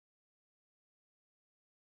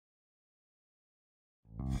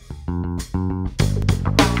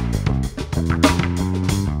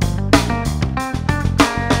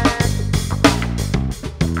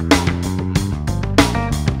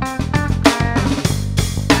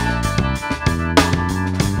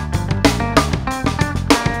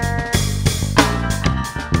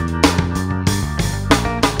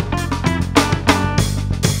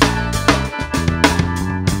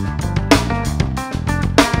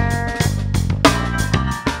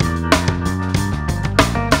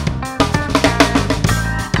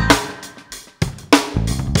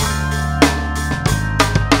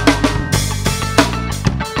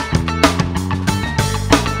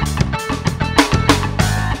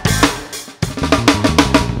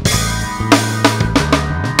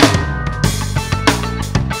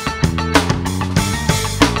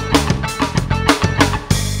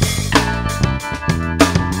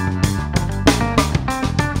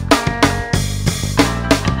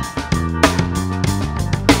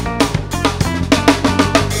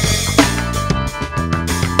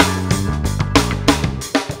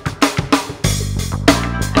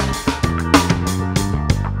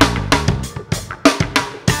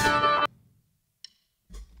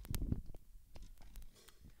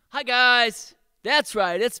Hi guys, that's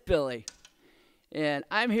right, it's Billy, and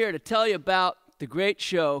I'm here to tell you about the great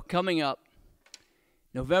show coming up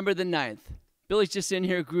November the 9th. Billy's just in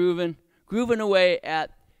here grooving away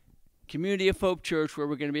at Community of Hope Church, where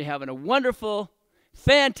we're going to be having a wonderful,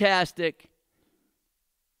 fantastic,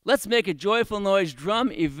 let's make a joyful noise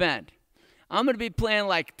drum event. I'm going to be playing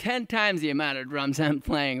like 10 times the amount of drums I'm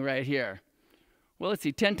playing right here. Well, let's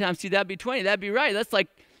see, 10 times 2, that'd be 20, that'd be right, that's like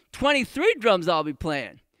 23 drums I'll be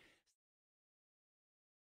playing.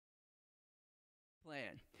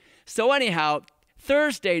 So anyhow,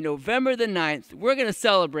 Thursday, November the 9th, we're going to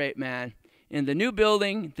celebrate, man, in the new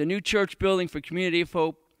building, the new church building for Community of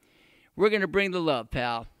Hope. We're going to bring the love,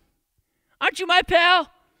 pal. Aren't you my pal?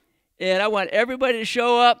 And I want everybody to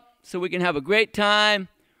show up so we can have a great time.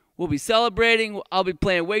 We'll be celebrating. I'll be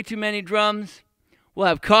playing way too many drums. We'll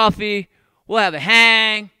have coffee. We'll have a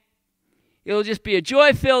hang. It'll just be a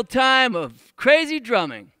joy-filled time of crazy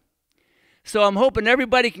drumming. So I'm hoping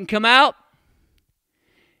everybody can come out.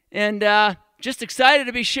 And just excited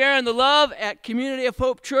to be sharing the love at Community of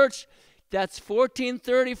Hope Church. That's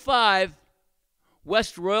 1435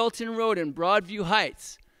 West Royalton Road in Broadview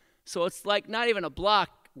Heights. So it's like not even a block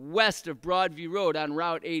west of Broadview Road on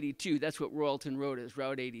Route 82. That's what Royalton Road is,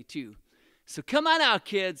 Route 82. So come on out,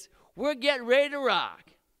 kids. We're getting ready to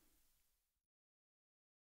rock.